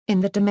In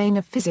the domain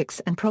of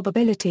physics and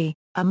probability,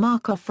 a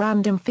Markov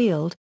random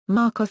field,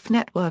 Markov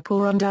network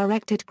or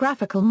undirected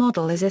graphical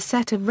model is a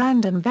set of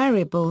random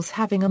variables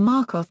having a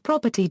Markov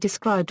property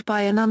described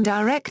by an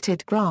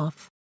undirected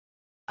graph.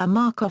 A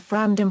Markov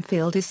random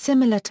field is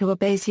similar to a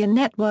Bayesian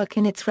network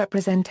in its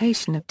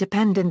representation of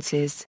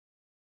dependencies.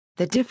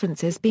 The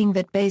differences being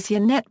that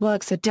Bayesian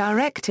networks are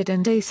directed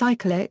and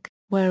acyclic,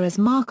 whereas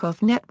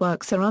Markov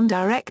networks are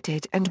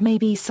undirected and may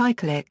be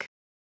cyclic.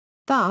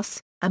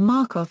 Thus, a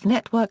Markov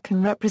network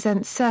can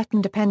represent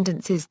certain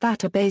dependencies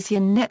that a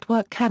Bayesian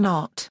network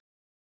cannot.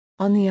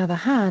 On the other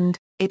hand,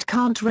 it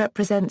can't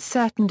represent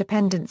certain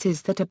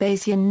dependencies that a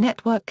Bayesian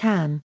network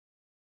can.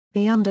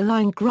 The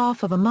underlying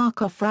graph of a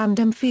Markov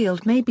random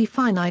field may be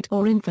finite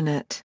or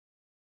infinite.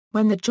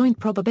 When the joint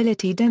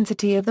probability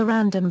density of the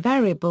random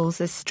variables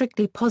is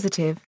strictly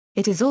positive,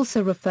 it is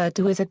also referred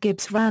to as a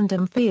Gibbs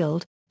random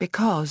field,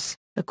 because,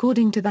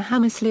 according to the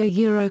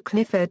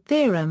Hammersley-Clifford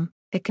theorem,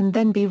 it can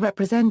then be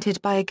represented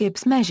by a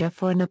Gibbs measure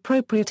for an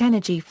appropriate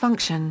energy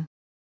function.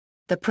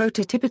 The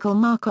prototypical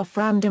Markov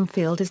random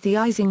field is the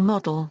Ising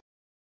model.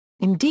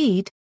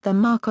 Indeed, the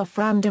Markov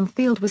random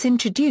field was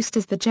introduced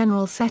as the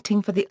general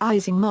setting for the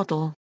Ising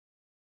model.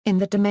 In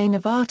the domain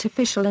of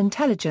artificial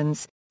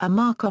intelligence, a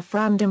Markov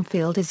random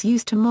field is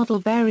used to model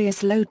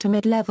various low to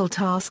mid-level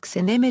tasks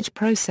in image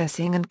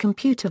processing and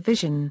computer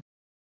vision.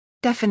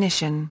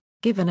 Definition: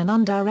 given an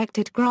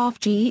undirected graph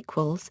G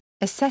equals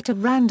a set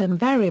of random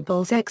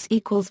variables x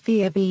equals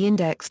v. V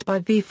indexed by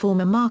V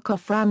form a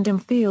Markov random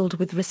field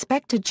with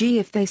respect to G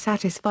if they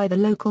satisfy the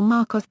local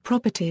Markov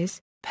properties,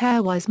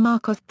 pairwise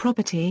Markov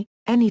property.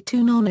 Any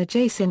two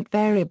non-adjacent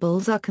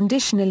variables are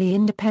conditionally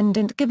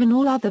independent given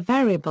all other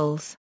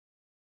variables.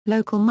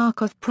 Local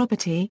Markov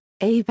property: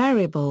 a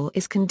variable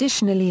is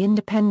conditionally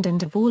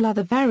independent of all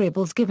other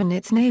variables given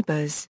its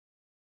neighbors.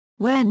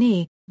 Where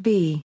Ni,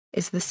 V,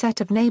 is the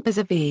set of neighbors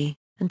of V,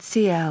 and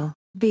Cl,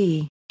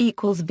 V,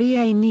 equals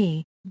Va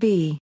Ni,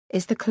 V,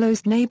 is the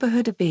closed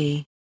neighborhood of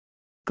V.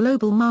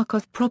 Global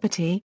Markov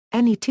property: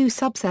 any two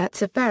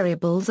subsets of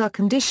variables are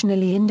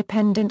conditionally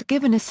independent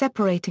given a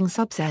separating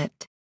subset.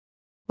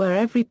 Where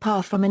every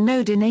path from a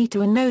node in A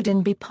to a node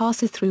in B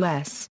passes through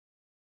S.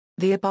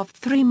 The above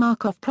three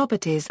Markov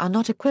properties are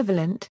not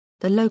equivalent.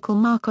 The local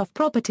Markov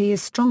property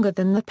is stronger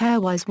than the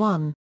pairwise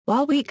one,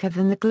 while weaker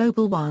than the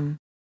global one.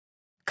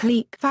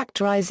 Clique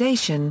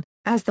factorization: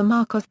 as the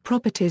Markov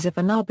properties of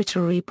an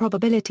arbitrary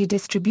probability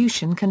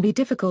distribution can be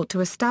difficult to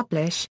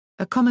establish,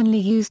 a commonly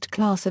used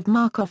class of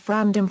Markov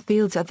random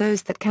fields are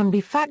those that can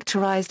be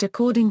factorized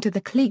according to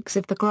the cliques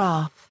of the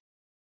graph.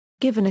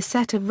 Given a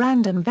set of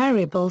random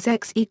variables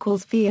x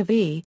equals v of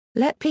v,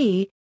 let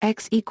p,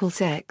 x equals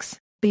x,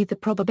 be the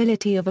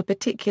probability of a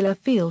particular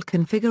field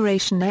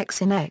configuration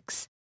x in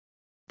x.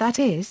 That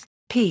is,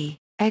 p,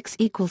 x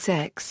equals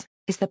x,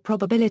 is the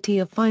probability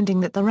of finding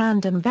that the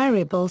random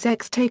variables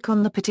x take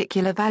on the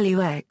particular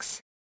value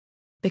x.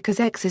 Because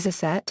x is a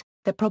set,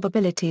 the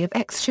probability of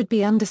x should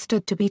be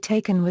understood to be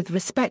taken with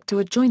respect to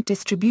a joint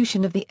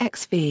distribution of the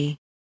xv.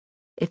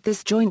 If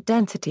this joint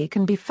density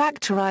can be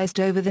factorized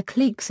over the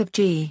cliques of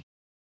G,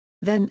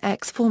 then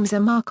X forms a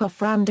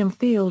Markov random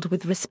field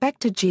with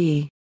respect to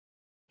G.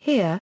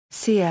 Here,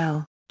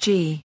 Cl,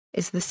 G,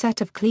 is the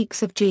set of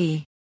cliques of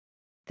G.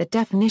 The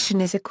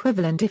definition is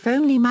equivalent if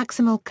only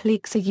maximal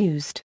cliques are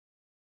used.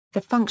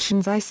 The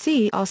functions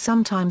IC are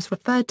sometimes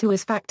referred to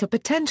as factor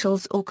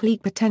potentials or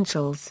clique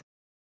potentials.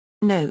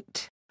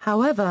 Note,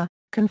 however,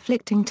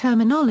 conflicting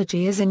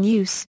terminology is in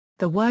use.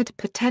 The word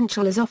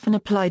potential is often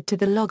applied to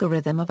the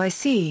logarithm of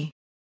IC.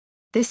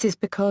 This is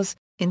because,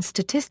 in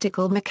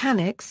statistical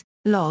mechanics,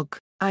 log,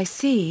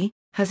 IC,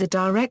 has a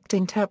direct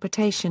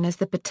interpretation as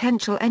the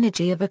potential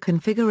energy of a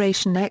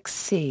configuration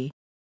XC.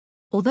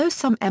 Although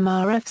some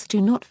MRFs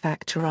do not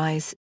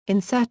factorize,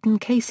 in certain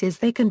cases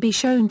they can be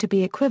shown to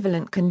be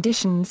equivalent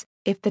conditions,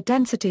 if the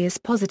density is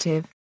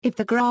positive, if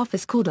the graph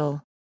is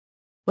caudal.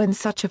 When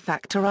such a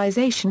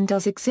factorization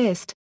does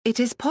exist, it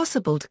is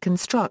possible to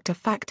construct a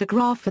factor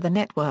graph for the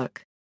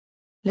network.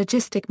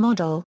 Logistic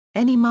model: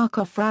 any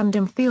Markov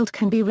random field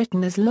can be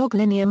written as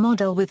log-linear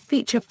model with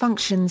feature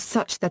functions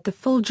such that the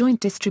full joint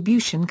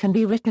distribution can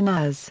be written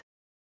as,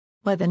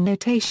 where the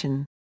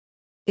notation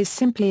is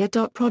simply a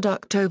dot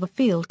product over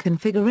field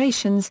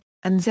configurations,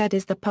 and Z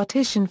is the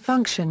partition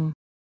function.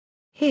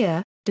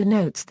 Here,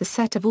 denotes the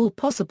set of all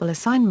possible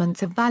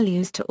assignments of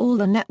values to all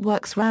the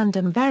network's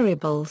random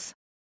variables.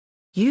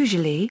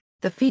 Usually,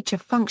 the feature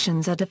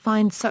functions are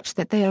defined such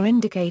that they are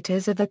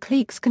indicators of the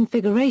clique's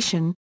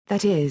configuration,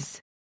 that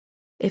is,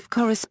 if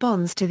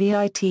corresponds to the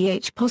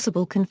ith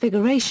possible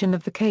configuration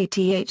of the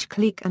kth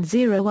clique and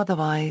 0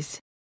 otherwise.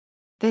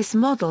 This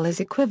model is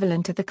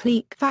equivalent to the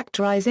clique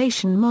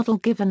factorization model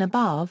given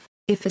above,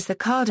 if is the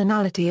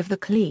cardinality of the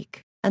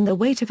clique, and the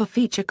weight of a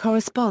feature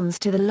corresponds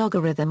to the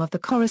logarithm of the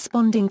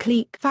corresponding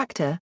clique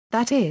factor,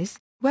 that is,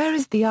 where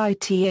is the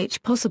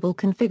ith possible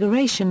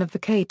configuration of the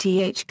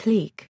kth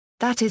clique,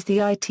 that is the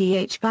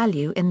ith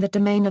value in the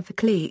domain of the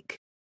clique.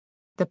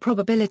 The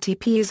probability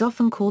P is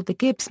often called the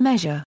Gibbs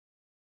measure.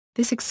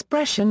 This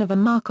expression of a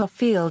Markov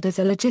field as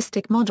a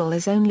logistic model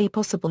is only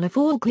possible if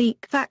all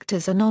clique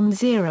factors are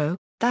non-zero,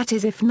 that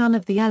is if none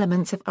of the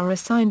elements of are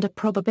assigned a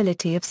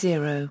probability of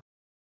 0.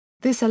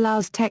 This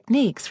allows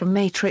techniques from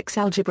matrix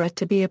algebra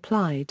to be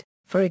applied,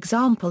 for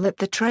example that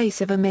the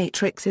trace of a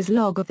matrix is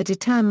log of the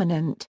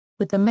determinant,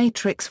 with the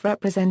matrix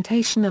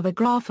representation of a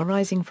graph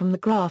arising from the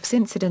graph's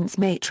incidence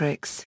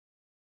matrix.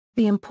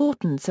 The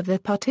importance of the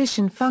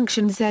partition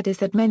function Z is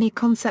that many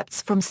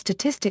concepts from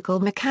statistical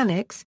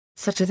mechanics,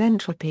 such as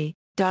entropy,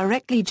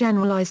 directly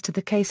generalize to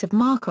the case of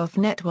Markov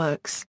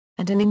networks,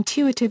 and an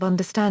intuitive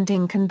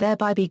understanding can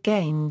thereby be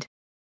gained.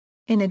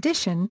 In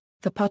addition,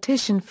 the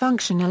partition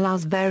function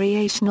allows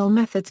variational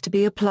methods to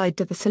be applied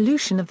to the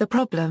solution of the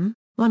problem.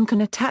 One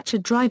can attach a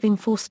driving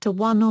force to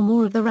one or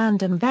more of the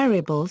random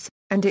variables,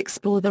 and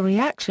explore the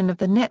reaction of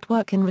the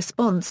network in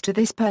response to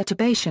this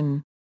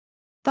perturbation.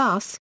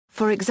 Thus,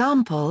 for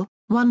example,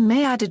 one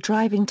may add a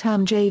driving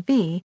term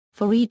JV,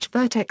 for each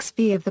vertex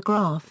V of the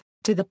graph,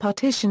 to the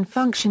partition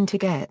function to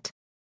get.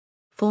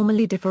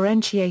 Formally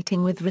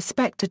differentiating with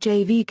respect to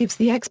JV gives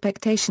the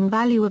expectation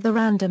value of the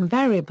random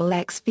variable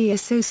XV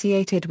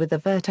associated with the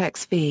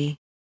vertex V.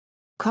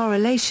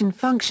 Correlation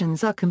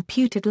functions are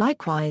computed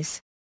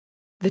likewise.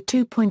 The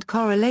two-point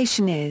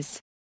correlation is.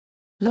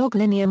 Log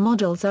linear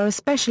models are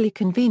especially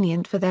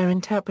convenient for their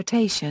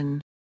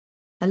interpretation.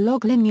 A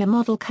log linear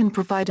model can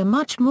provide a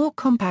much more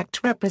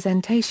compact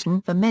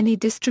representation for many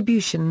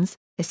distributions,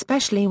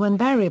 especially when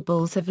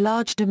variables have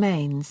large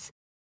domains.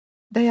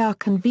 They are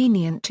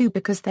convenient too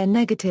because their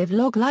negative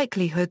log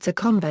likelihoods are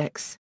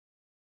convex.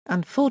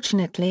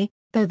 Unfortunately,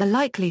 though the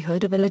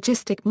likelihood of a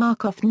logistic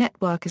Markov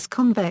network is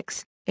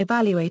convex,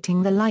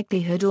 evaluating the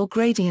likelihood or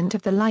gradient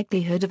of the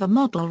likelihood of a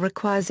model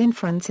requires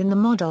inference in the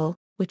model,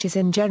 which is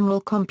in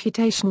general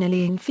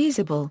computationally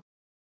infeasible.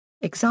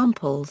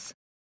 Examples: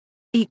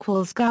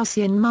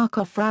 Gaussian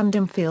Markov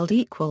random field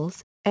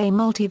equals a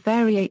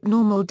multivariate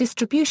normal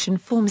distribution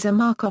forms a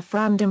Markov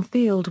random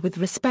field with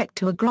respect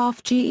to a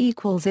graph G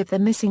equals if the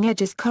missing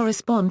edges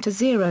correspond to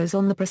zeros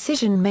on the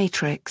precision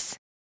matrix.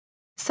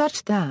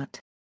 Such that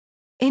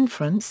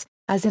inference,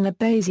 as in a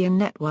Bayesian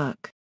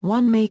network,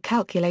 one may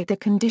calculate the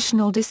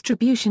conditional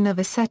distribution of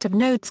a set of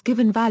nodes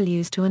given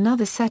values to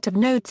another set of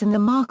nodes in the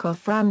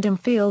Markov random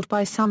field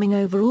by summing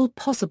over all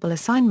possible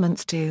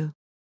assignments to.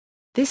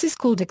 This is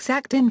called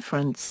exact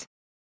inference.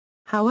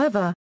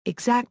 However,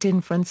 exact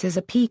inference is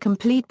a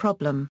p-complete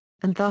problem,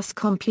 and thus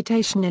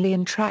computationally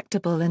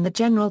intractable in the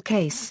general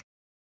case.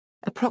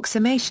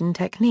 Approximation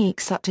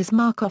techniques such as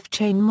Markov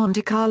chain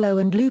Monte Carlo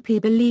and loopy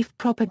belief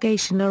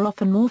propagation are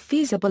often more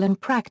feasible in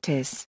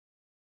practice.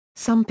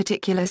 Some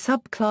particular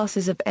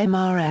subclasses of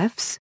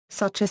MRFs,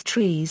 such as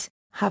trees,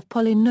 have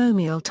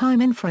polynomial time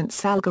inference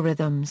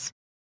algorithms.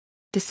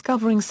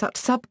 Discovering such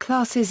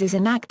subclasses is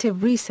an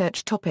active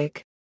research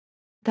topic.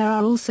 There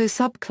are also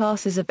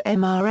subclasses of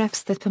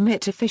MRFs that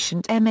permit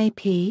efficient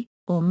MAP,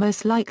 or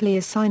most likely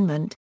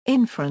assignment,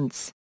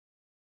 inference.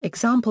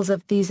 Examples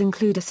of these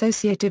include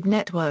associative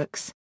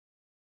networks.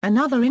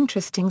 Another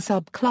interesting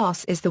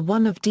subclass is the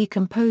one of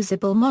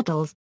decomposable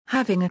models.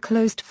 Having a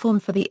closed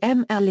form for the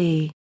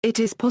MLE, it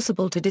is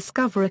possible to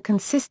discover a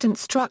consistent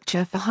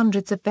structure for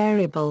hundreds of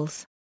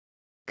variables.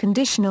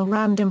 Conditional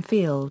random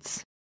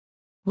fields.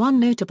 One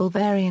notable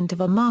variant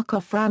of a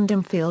Markov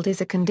random field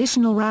is a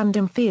conditional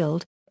random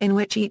field, in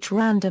which each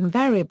random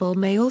variable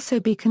may also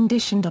be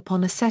conditioned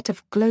upon a set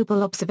of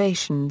global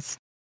observations.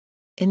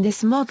 In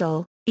this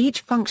model,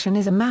 each function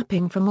is a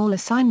mapping from all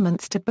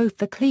assignments to both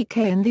the clique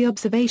and the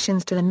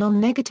observations to the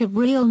non-negative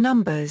real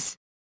numbers.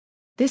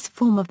 This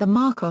form of the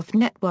Markov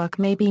network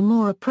may be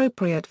more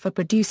appropriate for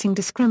producing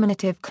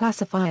discriminative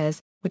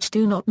classifiers, which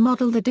do not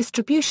model the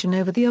distribution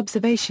over the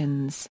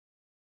observations.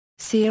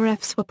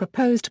 CRFs were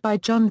proposed by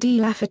John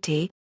D.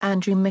 Lafferty,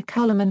 Andrew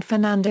McCullum and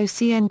Fernando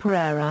C. N.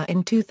 Pereira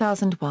in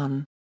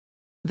 2001.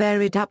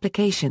 Varied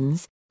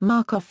applications.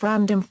 Markov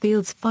random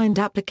fields find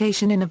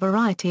application in a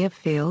variety of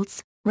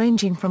fields,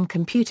 ranging from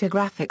computer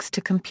graphics to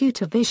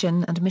computer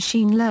vision and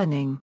machine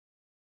learning.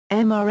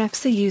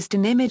 MRFs are used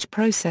in image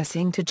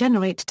processing to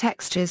generate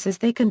textures as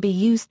they can be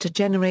used to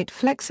generate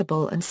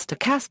flexible and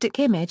stochastic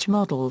image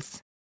models.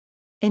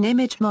 In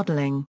image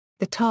modeling,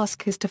 the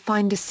task is to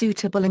find a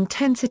suitable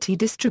intensity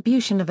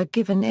distribution of a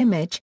given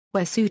image,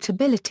 where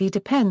suitability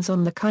depends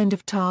on the kind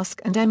of task,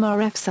 and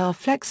MRFs are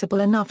flexible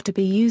enough to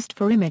be used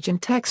for image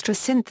and texture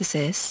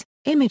synthesis,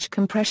 image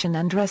compression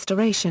and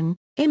restoration,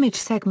 image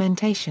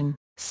segmentation,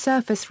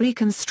 surface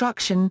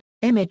reconstruction,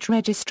 image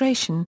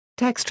registration,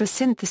 texture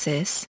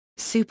synthesis,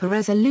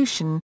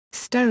 super-resolution,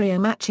 stereo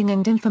matching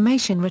and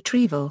information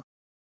retrieval.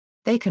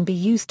 They can be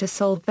used to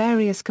solve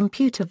various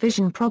computer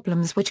vision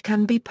problems which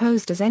can be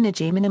posed as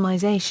energy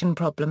minimization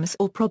problems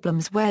or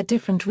problems where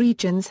different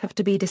regions have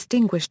to be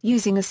distinguished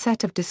using a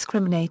set of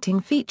discriminating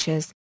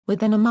features,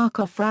 within a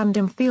Markov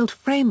random field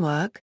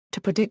framework,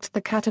 to predict the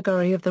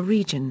category of the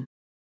region.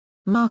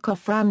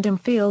 Markov random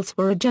fields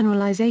were a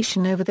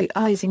generalization over the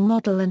Ising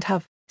model and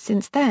have,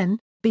 since then,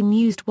 been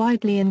used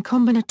widely in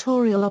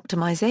combinatorial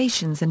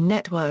optimizations and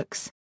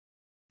networks.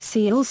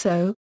 See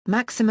also,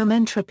 maximum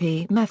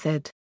entropy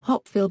method.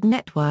 Hopfield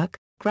network,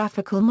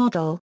 graphical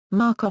model,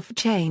 Markov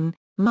chain,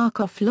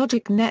 Markov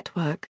logic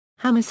network,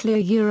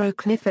 Hammersley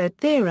Clifford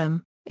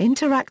theorem,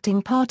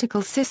 interacting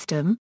particle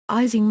system,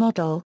 Ising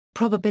model,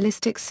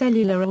 probabilistic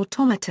cellular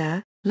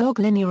automata, log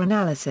linear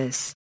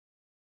analysis.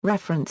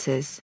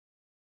 References.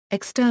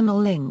 External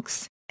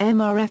links,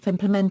 MRF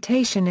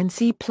implementation in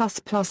C++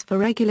 for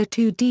regular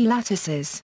 2D lattices.